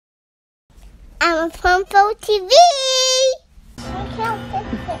I'm a Trampoline TV. I can't fix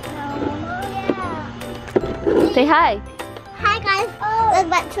it now. Yeah. Say hi. Hi guys. Welcome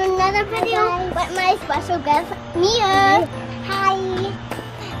back to another video with my special guest, Mia. Hi.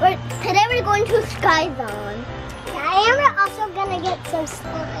 Today we're going to Sky Zone. I am also gonna get some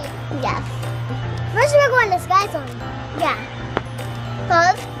slime. Yes. First we're going to Sky Zone. Yeah. So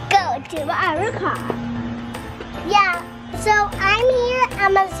let's go to our car. Yeah. So I'm here,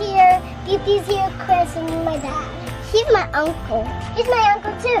 Emma's here, Didi's here, Chris, and my dad. He's my uncle. He's my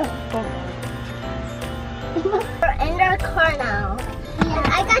uncle too. We're in our car now. Yeah.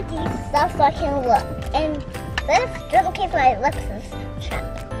 I got these stuff so I can look. And this, just in case my lips is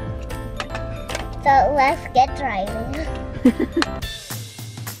chapped. So let's get driving.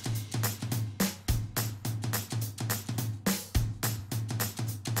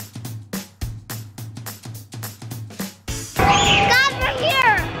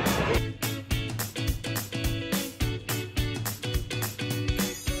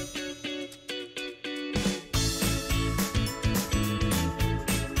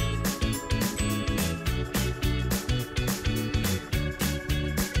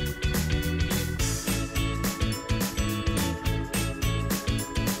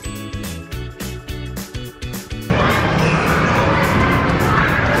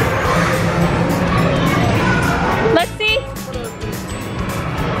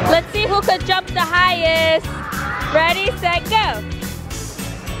 Let's see who could jump the highest. Ready, set, go.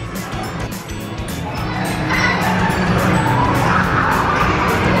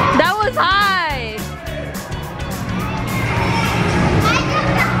 That was high.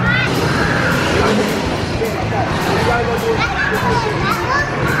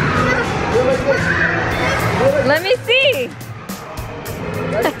 Let me see.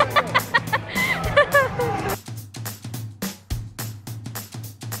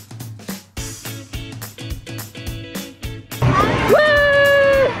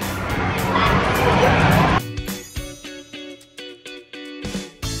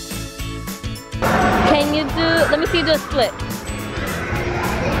 Can you do, let me see you do a split.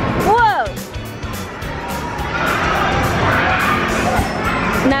 Whoa!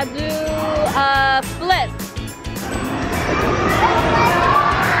 Now do a flip.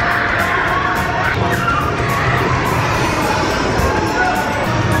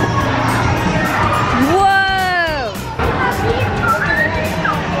 Whoa!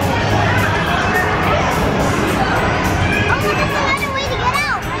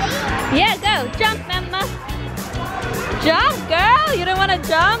 Yeah, go, jump, Emma. Jump, girl. You don't want to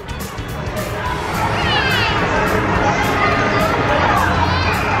jump?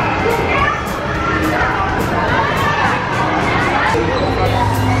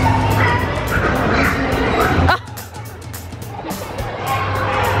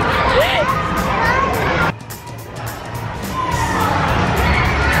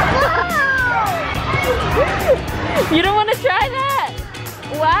 You don't want to try that?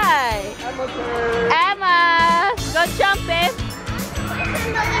 Why? Emma, go jump, babe.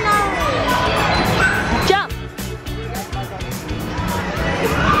 Jump.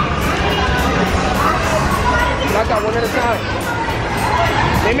 Naka, one at a time.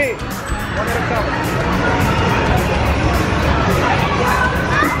 Mimi, one at a time.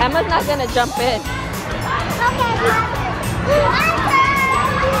 Emma's not gonna jump in.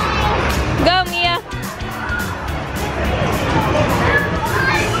 Go, Mia.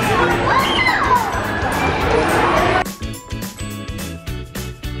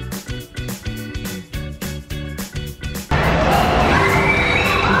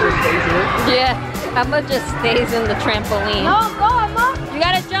 Yeah, Emma just stays in the trampoline. No, go, Emma. You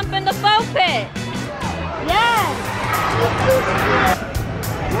gotta jump in the foam pit. Yes.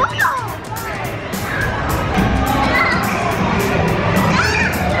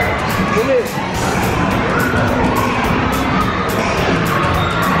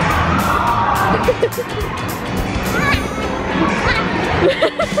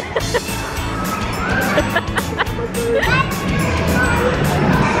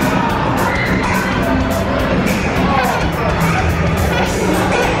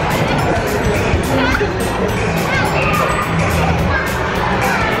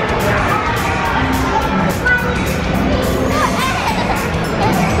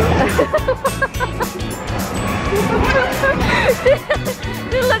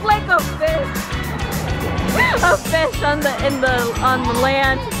 You look like a fish. A fish on the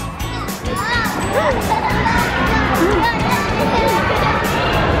land. You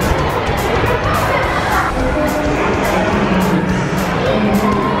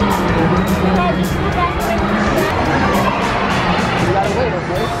gotta wait,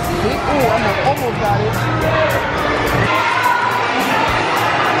 okay? See? Ooh, I'm almost got it.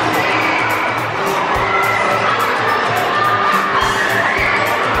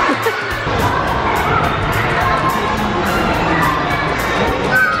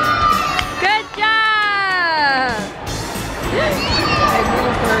 Good job!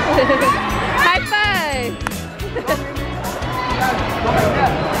 High five!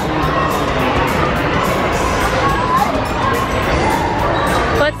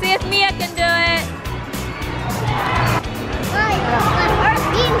 Let's see if Mia can do it.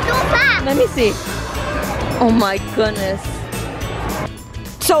 Let me see. Oh my goodness.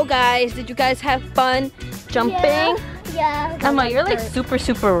 So guys, did you guys have fun jumping? Yeah. Emma, you're like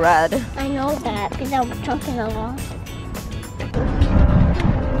super red. I know that because I was jumping a lot.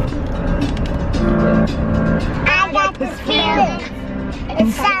 I got this feeling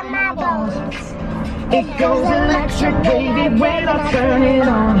inside my bones. It goes electric, baby, when I turn it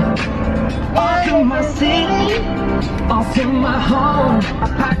on. Off to my city, off to my home. My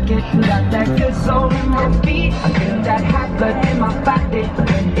pocket got that good soul in my feet. I feel that hot blood in my body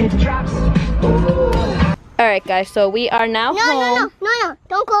when it drops. Alright guys, so we are now home. No.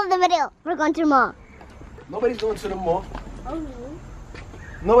 Don't close the video. We're going to the mall. Nobody's going to the mall.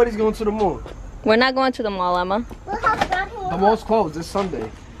 Nobody's going to the mall. We're not going to the mall, Emma. The mall's closed this Sunday.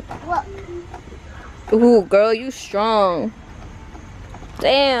 Look. Ooh, girl, you strong.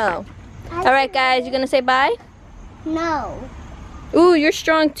 Damn. Alright guys, you gonna say bye? No. Ooh, you're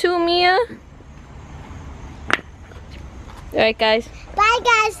strong too, Mia. Alright guys. Bye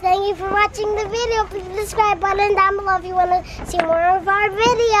guys. Thank you for watching the video. Please subscribe button down below if you want to see more of our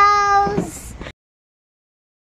videos.